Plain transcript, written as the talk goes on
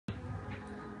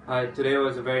Today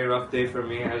was a very rough day for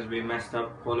me as we messed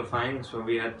up qualifying, so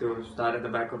we had to start at the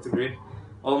back of the grid.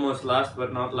 Almost last,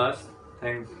 but not last.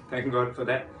 Thank God for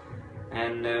that.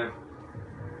 And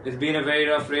it's been a very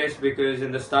rough race because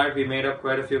in the start we made up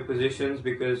quite a few positions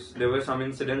because there were some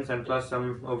incidents and plus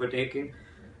some overtaking.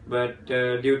 But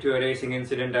due to a racing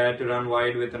incident, I had to run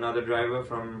wide with another driver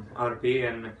from RP,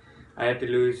 and I had to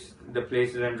lose the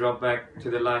places and drop back to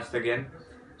the last again.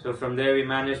 So from there we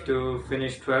managed to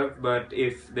finish 12th, but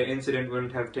if the incident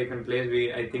wouldn't have taken place,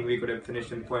 I think we could have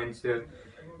finished in points here.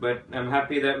 But I'm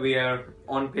happy that we are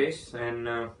on pace, and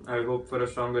I hope for a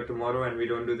stronger tomorrow and we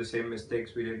don't do the same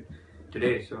mistakes we did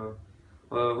today. So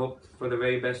hope for the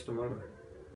very best tomorrow.